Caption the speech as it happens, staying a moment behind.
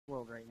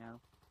world right now.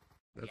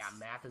 Yeah,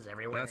 math is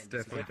everywhere. That's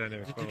definitely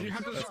dynamic phones. Did you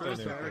have to stress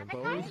dynamic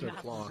bows or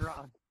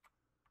cloth?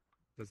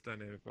 That's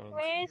dynamic phones.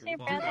 Where is your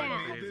brother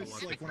at? This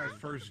is like when I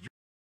first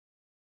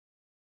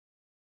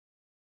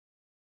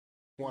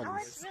Oh,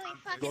 It's really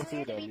fucking Go through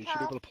weird to them. be You should be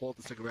told. able to pull out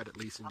the cigarette at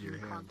least into your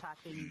hand.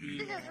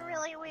 This is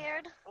really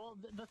weird. Well,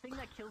 the thing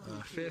that kills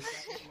me Fist.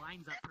 is that it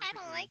lines up I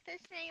don't like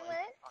this anymore.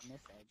 on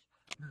this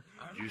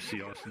edge. Did you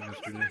see Austin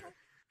yesterday?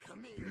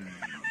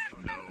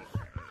 No,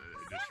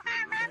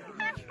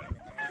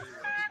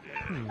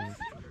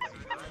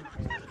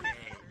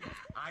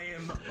 I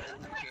am.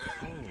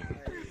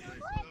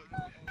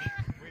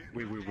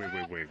 Wait.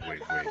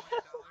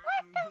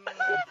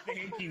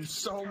 Thank you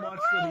so much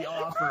for the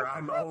offer.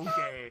 I'm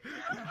okay.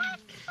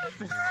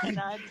 And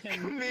I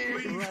can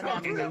run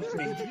out of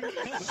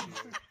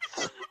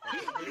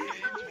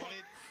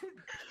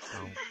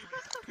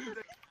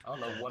I don't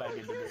know what I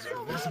did to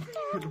deserve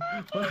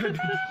this.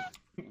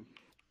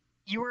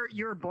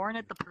 You were born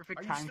at the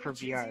perfect time for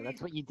VR.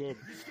 That's what you did.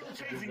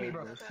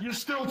 You're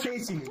still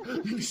chasing me.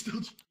 You're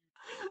still.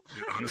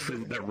 Dude, honestly,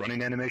 that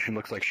running animation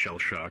looks like shell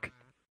shock.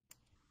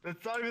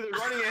 That's not even the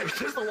running animation, it's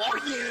just the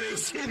walking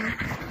animation!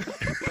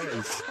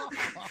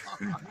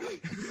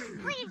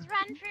 Please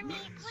run for me,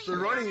 please. The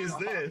running is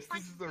this.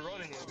 This is the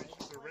running animation.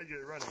 It's the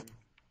regular running.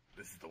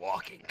 This is the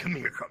walking. Come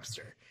here,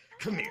 Cubster.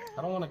 Come here.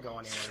 I don't want to go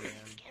anywhere, man.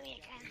 Come here,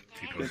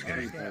 T-Post Stay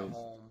gang. at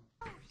home.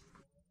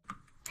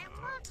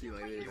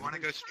 You wanna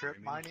go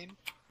strip mining?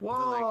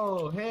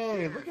 Whoa,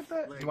 hey, look at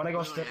that. You want to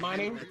go strip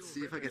mining? Let's see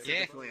if I can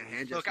Yeah. like a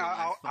hand Look,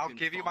 I'll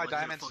give you my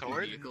diamond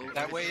sword.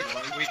 That way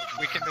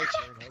we can make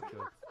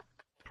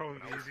Probably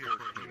easier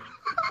for me.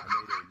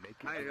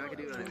 I can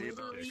do it on a name,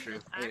 but it's true.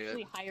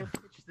 Actually higher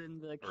pitch than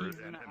the keys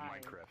in the eye.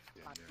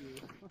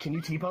 Can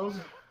you T-pose?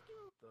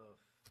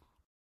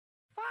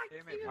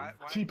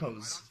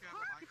 T-pose.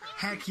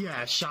 Heck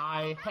yeah,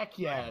 Shai. Heck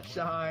yeah,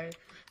 Shai.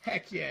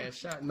 Heck yeah,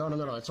 Shai. No,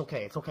 it's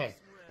okay. It's okay.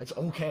 It's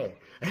okay.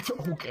 It's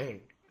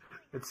okay.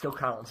 It still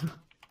counts.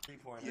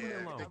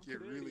 Yeah, I think you're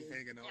really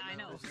hanging on. Yeah, I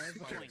know. That's the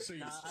point. It's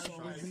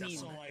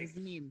a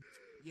meme.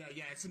 Yeah,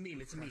 it's a meme.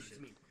 It's a meme.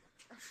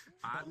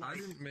 I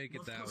didn't make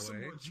it that Some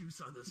way. more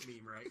juice on this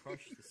meme, right?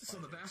 So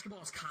the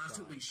basketball is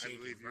constantly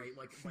shaking, right?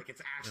 Like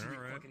it's actually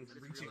fucking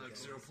reaching like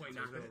 0 point,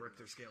 not gonna rip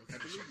their scale.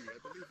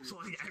 So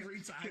like every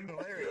time,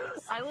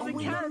 I live in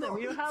Canada.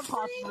 We don't have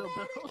hospital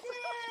bills.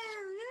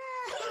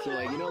 So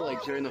like, you know,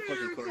 like during the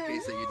fucking court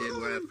case that you did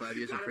where I have 5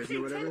 years in prison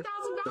or whatever,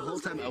 the whole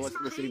time I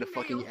wasn't listening to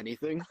fucking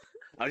anything.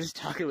 I was just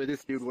talking with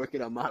this dude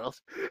working on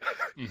models.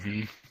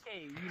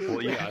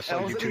 Well, yeah, I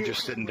saw you two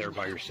just sitting there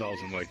by yourselves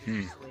and like,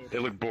 they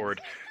look bored.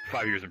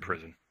 5 years in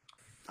prison.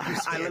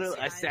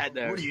 I sat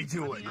there. What are you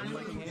doing?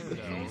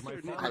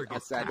 I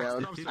sat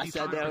down. I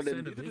sat down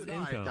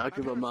and talked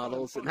about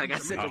models, and I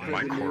got sent to Out of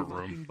my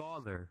prison. courtroom.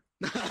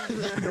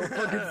 Don't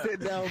fucking sit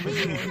down,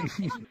 man.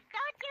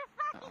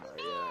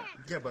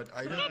 Yeah, but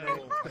I don't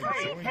know.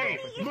 hey,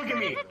 look at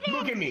me,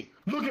 look at me,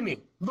 look at me,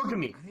 look at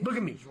me, look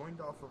at me.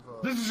 Joined off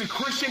of This is a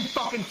Christian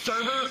fucking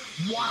server.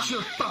 Watch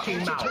your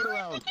fucking mouth. Turn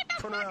around.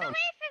 Turn around. Away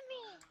from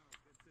me.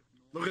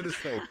 Look at this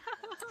thing.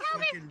 Tell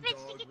this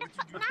bitch to get the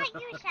fuck.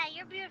 Not you, Shai.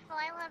 You're beautiful.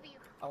 I love you.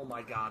 Oh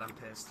my god, I'm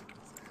pissed.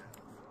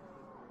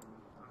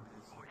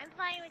 I'm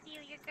fine with you.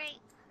 You're great.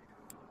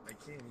 I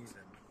can't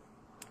even.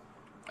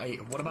 Hey,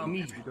 what about me?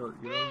 You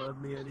don't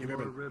love me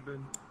anymore,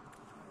 Ribbon.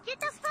 Get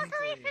the fuck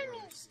away from me.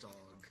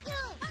 You.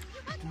 Fuck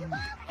you.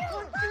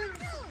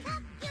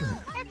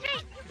 That's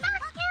right. Fuck you.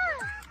 Fuck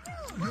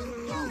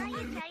you.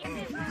 You're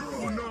beautiful.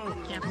 Oh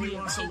no, we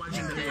lost a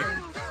legend today.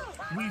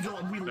 We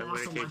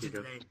lost a legend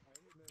today.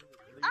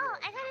 Oh,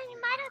 I got a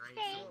new model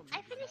today.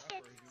 I finished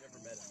it.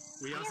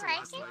 We You also like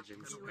lost it?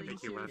 legends. I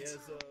think you left.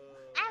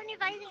 I have new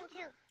Visine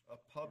too. A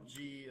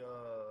PUBG,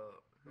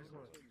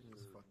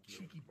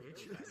 cheeky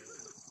bitch.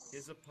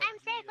 Is a PUBG, I'm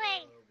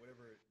Segway.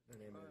 Whatever the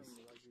name is.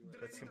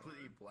 That's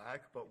completely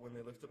black, but when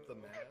they lift up the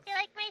mask, Do you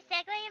like my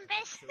Segway it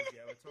ambition? shows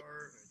the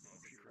avatar,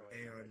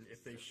 and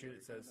if they shoot,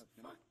 it says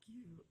 "fuck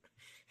you."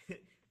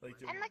 Like,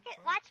 And look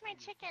at, watch my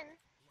chicken.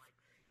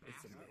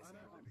 it's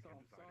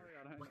amazing.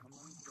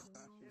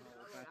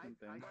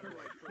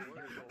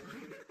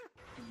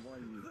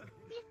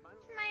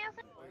 Smile,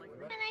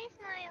 a nice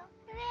smile.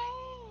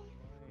 Hooray!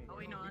 Oh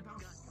wait, no,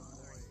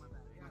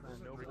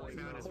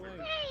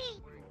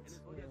 Hey!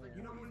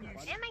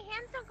 And my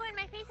hands don't go in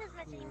my face as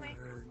much anymore.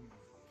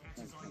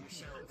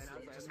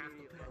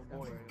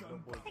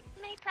 Fix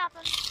my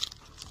problem.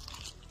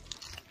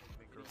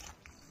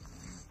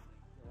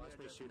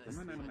 I'm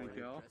an anime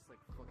girl.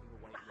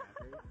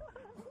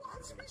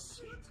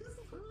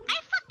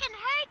 I fucking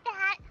heard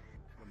that!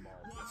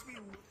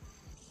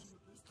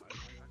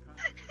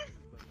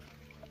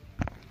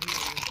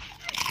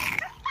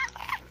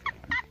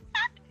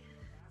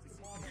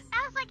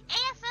 That was like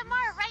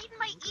ASMR right in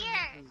my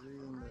ear!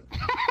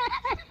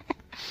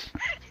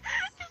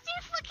 Just you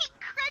fucking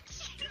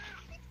crunching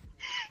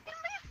in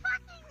my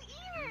fucking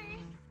ear!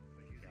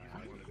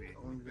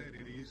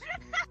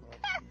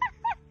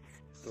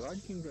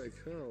 Lagging like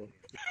hell.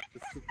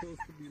 It's supposed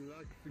to be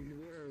locked in the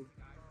world.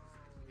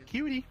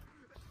 Cutie.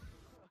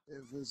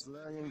 If it's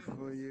lagging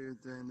for you,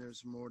 then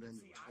there's more than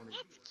 20.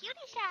 It's Cutie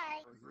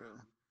Shai.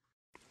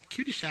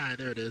 Cutie Shai,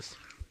 there it is.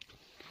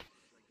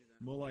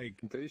 Well, like,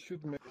 They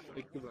should make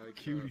like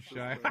Cutie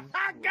Shai.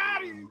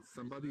 got him!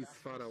 Somebody's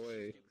far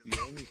away. You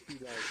only see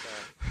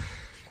like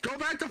Go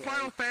back to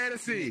Final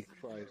Fantasy!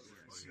 Christ.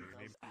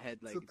 I had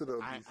like,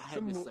 I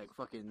had this like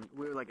fucking,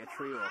 we were like a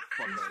trio of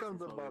fuckers.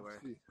 That's what we were.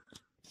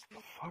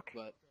 Fuck.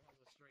 But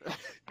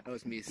that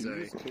was me,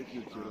 sorry. Just kick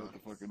your kid out the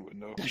fucking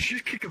window. Did you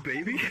just kick a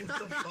baby?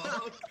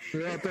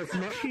 Yeah, that's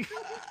not.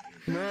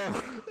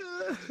 No.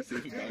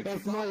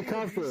 That's my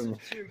cousin.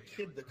 Your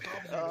kid, the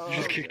You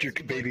just kicked your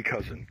baby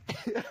cousin.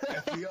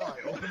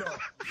 FBI, open up.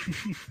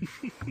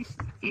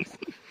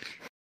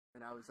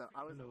 And I was,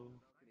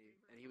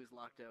 and he was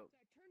locked out.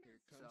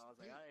 So I was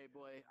like, "Hey,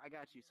 boy, I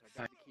got you." So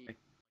I got the key,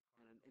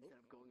 and instead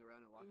of going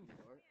around and locking the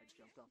door, I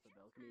jumped off the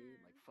balcony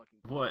and like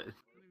fucking. What?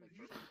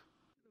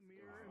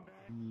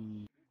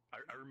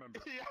 I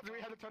remember. Yeah, we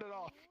had to turn it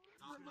off.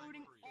 We're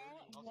loading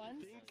all at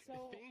once,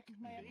 so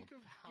my Think of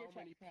how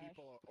many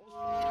people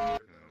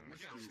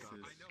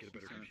Get a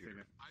better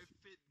computer. I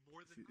fit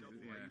more than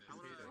double my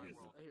power.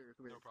 Here,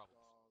 come here. No problem.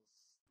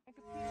 I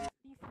could be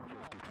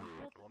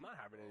Well, I'm not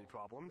having any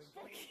problems.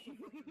 I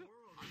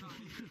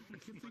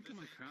keep thinking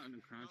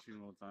I'm crouching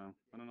all the time.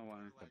 I don't know why.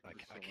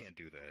 I can't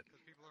do that.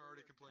 People are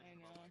already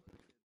complaining. I know.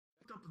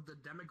 Looked up the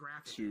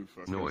demographics. Two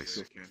fucking Noise.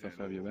 stuff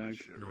out of your bag.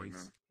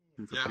 Noise.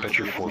 Yeah, I bet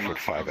you're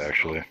 4'5"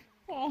 actually.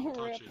 Oh,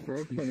 rip.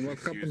 Broken, what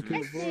happened to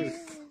your voice?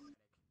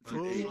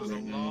 It was a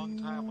long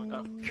time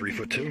ago.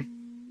 3'2".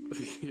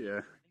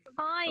 Yeah.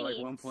 Hi. Like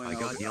 1 point. I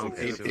got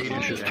 8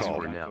 inches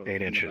tall.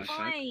 8 inches.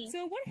 Hi.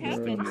 So what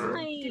happened?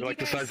 Hi. You're like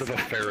the size of a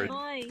ferret.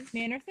 Hi.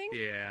 Manor thing?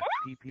 Yeah.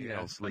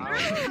 Yeah. I think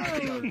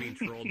I was being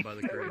trolled by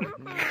the crowd.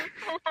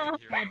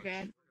 My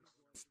bad.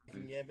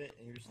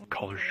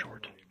 Color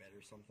short.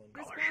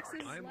 This box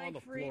is I'm like on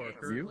the free. floor It's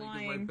currently because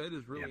my lying. bed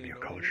is really Yeah, me a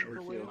color short.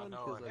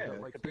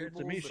 Compared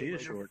to me, she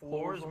is short. Your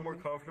floor is more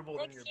comfortable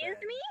than your Excuse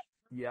bed. me?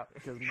 Yeah,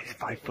 because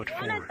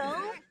 5'4". Wanna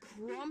go?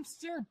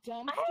 Crumpster,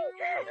 dumpster.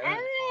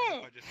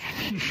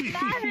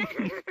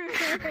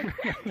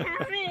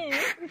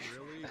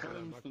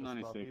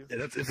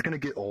 Yeah, it's gonna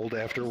get old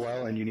after a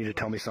while, and you need to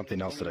tell me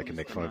something else that I can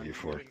make fun of you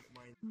for.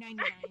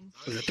 99.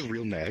 Is that the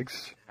real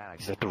Nags?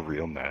 Is that the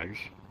real Nags?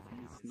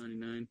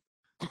 99.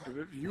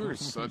 You are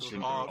such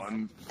an I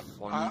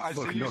unfunny. see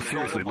Look, you no, stole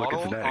seriously, the look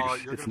at the model.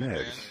 Nags. You're It's gonna be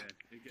Nags. banned.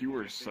 You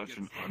are such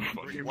an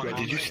unfunny. Wait,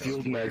 did you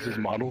steal Nags'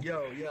 model?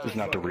 Yo, It's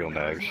not the real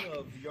Nags.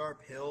 VR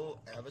pill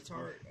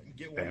avatar.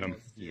 Get Ban one. 'em.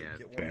 Month, dude. Yeah,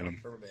 Get ban 'em. one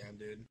permaban,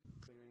 dude.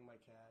 Clearing my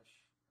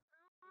cache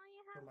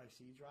from my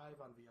C drive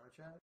on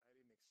VRChat,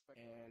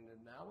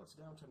 and now it's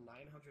down to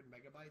 900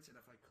 megabytes. And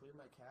if I clear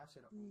my cache,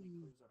 it only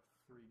clears up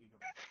 3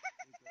 gigabytes.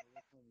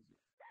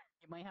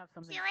 You might have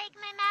something. Do you like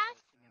my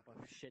mouse? Up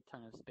a shit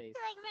ton of space. Do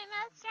you like my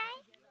mouse,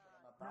 Shai?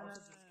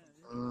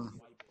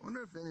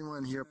 Wonder if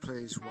anyone here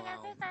plays WoW. Okay,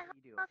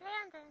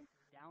 I'm done.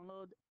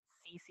 Download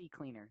CC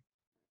Cleaner.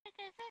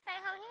 Okay,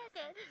 how is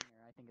it?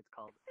 I think it's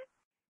called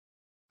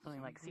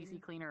something like CC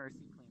Cleaner or C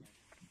Cleaner.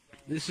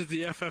 This is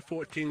the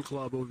FF14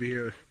 club over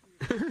here.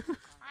 Everything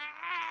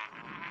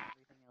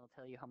will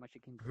tell you how much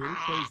it can do. Who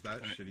plays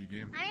that shitty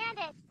game? I had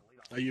it.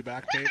 Are you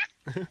back, Tate?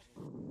 Good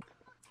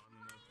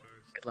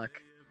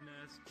luck.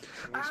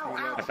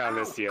 I found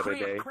this the other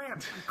day.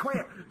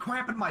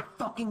 Cramp in my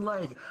fucking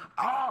leg.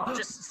 Oh!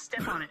 Just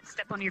step on it.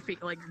 Step on your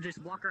feet. Like, just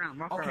walk around.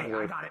 Walk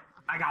around.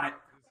 I got it.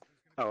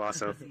 Oh,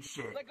 awesome.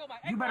 Shit.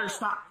 You better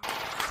stop.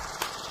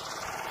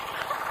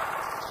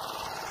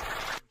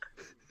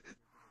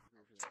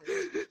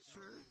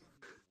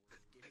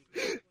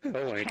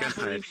 Oh my Can't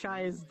believe god.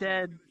 Shai is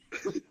dead.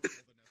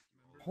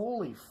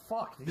 Holy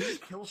fuck! Did you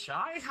just kill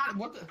Shai?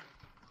 What the?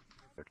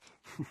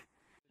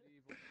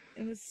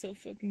 It was so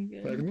fucking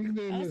good. Like,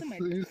 nickname I was is, in my-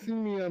 you see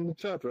me on the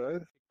chat,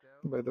 right?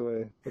 By the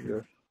way.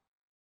 Okay.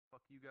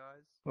 Fuck you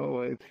guys. Oh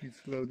wait,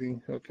 he's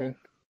loading. Okay.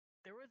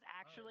 There was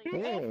actually.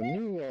 Oh,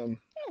 new one.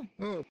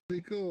 Oh,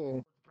 pretty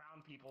cool.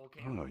 Brown people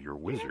came. Oh, you're a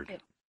wizard.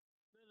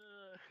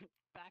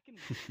 Back in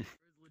the day, it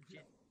was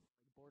legit.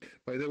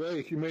 By the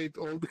way, he made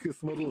all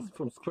his models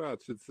from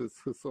scratch. It's his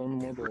own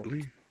model.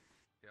 Really?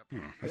 Oh,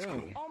 that's Yeah.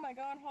 cool. Oh my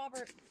god,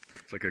 Hobart.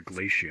 It's like a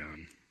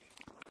glacion.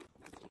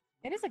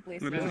 It is a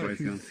glacier. Yeah,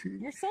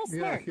 You're so yeah,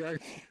 smart. he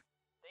actually,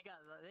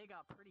 They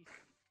got pretty.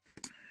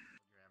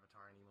 Your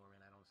avatar anymore,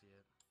 man. I don't see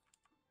it.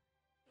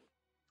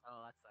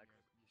 Oh, that sucks.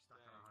 You're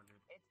stuck on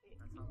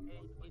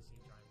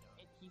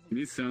 100. he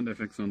needs sound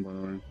effects on, by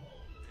the way.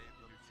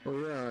 Oh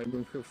yeah, I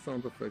don't have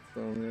sound effects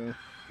on, yeah.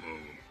 Whoa.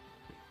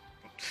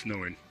 Oh, it's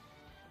snowing.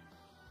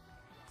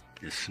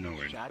 It's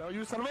snowing. Shadow,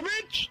 you son of a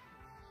bitch!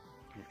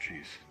 Oh,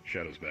 jeez.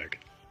 Shadow's back.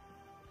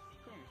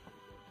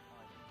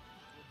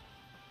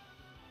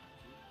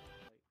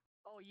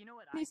 Oh, you know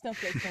what? These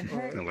snowflakes don't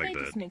hurt. I like They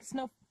that. just make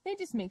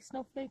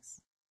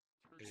snowflakes.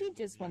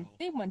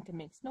 They want to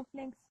make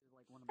snowflakes.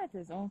 That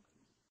is all.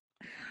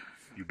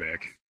 You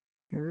back?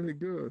 Really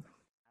good.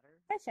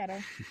 Hi, Shadow.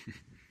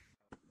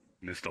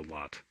 Missed a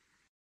lot.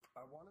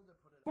 I wanted to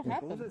put it. What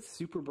happened? that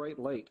super bright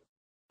light?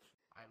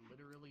 I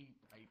literally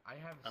I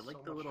have. I like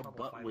so the much little trouble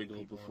butt finding wiggle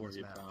people on before this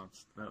you map.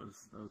 bounced. That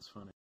was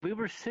funny. We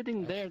were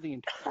sitting there the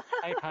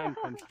entire time,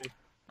 Country.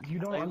 You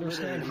don't I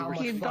understand how much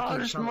literally-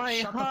 fucking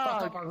shut the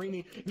fuck up,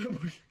 Arini.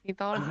 He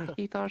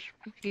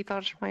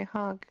dodged my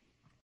hug.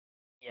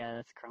 Yeah,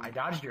 that's crumbs. I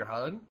dodged your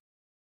hug.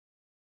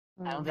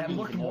 I don't That think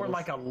you looked even more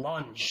noticed. like a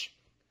lunge.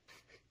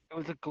 It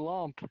was a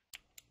glomp.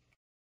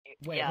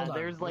 Wait, yeah, hold on,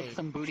 there's like wait.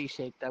 some booty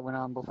shake that went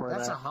on before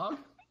That's that. a hug?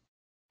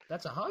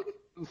 That's a hug?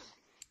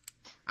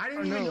 I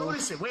didn't Oh, even no.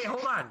 notice it. Wait,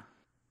 hold on.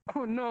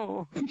 Oh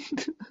no!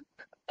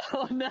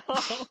 Oh no!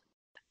 I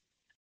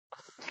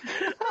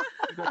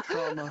got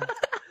trauma.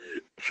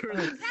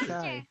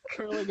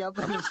 Curling up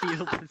in the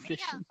fetal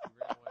position.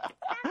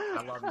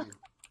 I love you.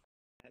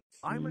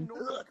 I'm a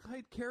normal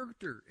height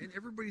character, and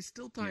everybody's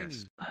still tiny.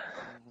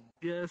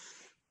 Yes.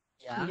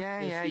 Yeah,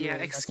 Yeah.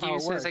 That's how it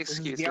Excuses, works.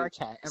 excuses. This is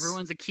VRChat.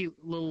 Everyone's a cute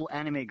little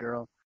anime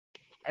girl.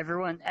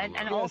 Everyone, and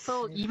Yes.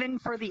 also even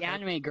for the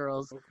anime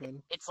girls,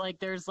 it's like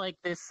there's like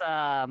this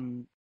power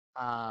Is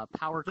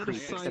that a creep.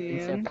 Except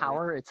instead cyan? of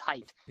power, it's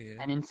height, Yeah.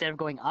 and instead of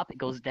going up, it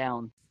goes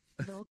down.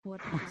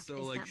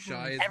 So like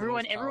Shai is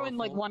Everyone the most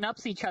like powerful? one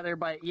ups each other,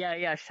 but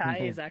yeah, Shai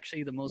is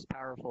actually the most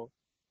powerful.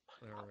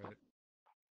 All right.